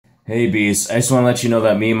Hey Beast, I just want to let you know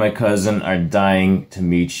that me and my cousin are dying to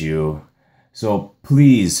meet you. So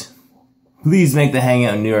please make the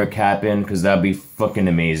hangout in New York happen, because that'd be fucking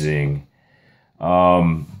amazing.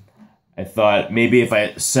 I thought maybe if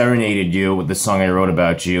I serenaded you with the song I wrote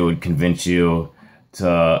about you, it would convince you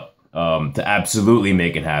to absolutely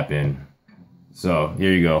make it happen. So,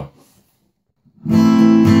 here you go.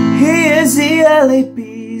 Here's the LA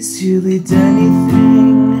Beast, you'll eat anything,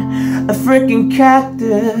 a freaking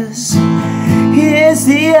cactus. Here's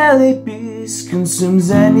the LA Beast, consumes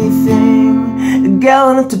anything, a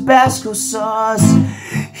gallon of Tabasco sauce.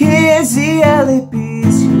 Here's the LA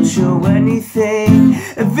Beast, he'll show anything,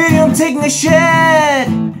 a video taking a shed.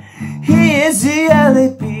 Here's the LA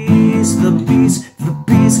Beast, the beast, the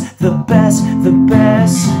beast, the best, the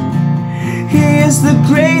best. He is the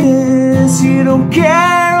greatest, he don't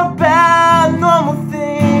care about normal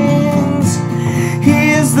things.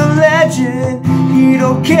 He is the legend, he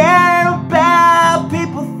don't care about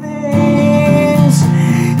people things.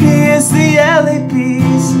 He is the LA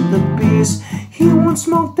Beast, the beast. He once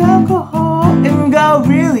smoked alcohol and got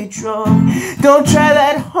really drunk. Don't try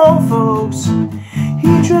that at home, folks.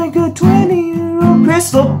 He drank a 20-year-old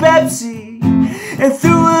Crystal Pepsi and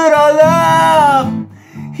threw it all up.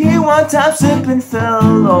 He one time slipped and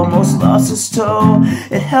fell, almost lost his toe.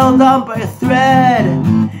 It held on by a thread.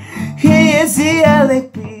 He is the LA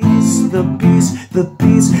Beast, the beast, the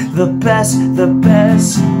beast, the best, the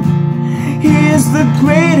best. He is the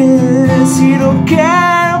greatest, he don't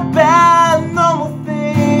care about normal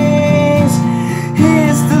things. He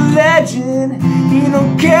is the legend, he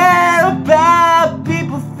don't care about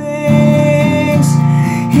people things.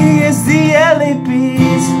 He is the LA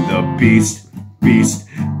Beast, The beast, beast,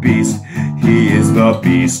 beast. He is the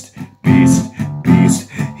beast, beast, beast.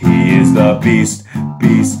 He is the beast,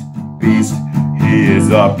 beast, beast. He is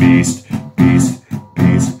the beast, beast,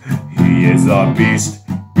 beast. He is the beast,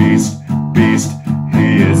 beast, beast.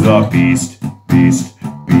 He is the beast, beast,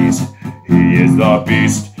 beast. He is the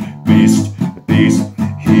beast, beast, beast.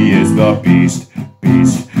 He is the beast,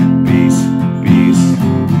 beast, beast, beast.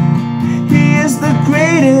 he is the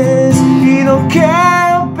greatest, he don't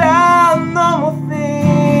care about normal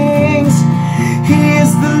things. He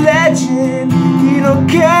is the legend, he don't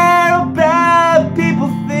care about people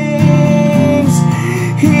things.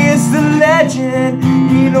 He is the legend,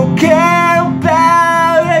 he don't care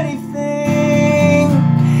about anything.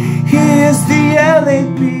 He is the LA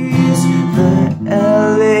Beast, the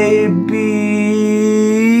LA Beast.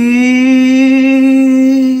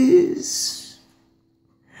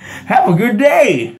 Have a good day!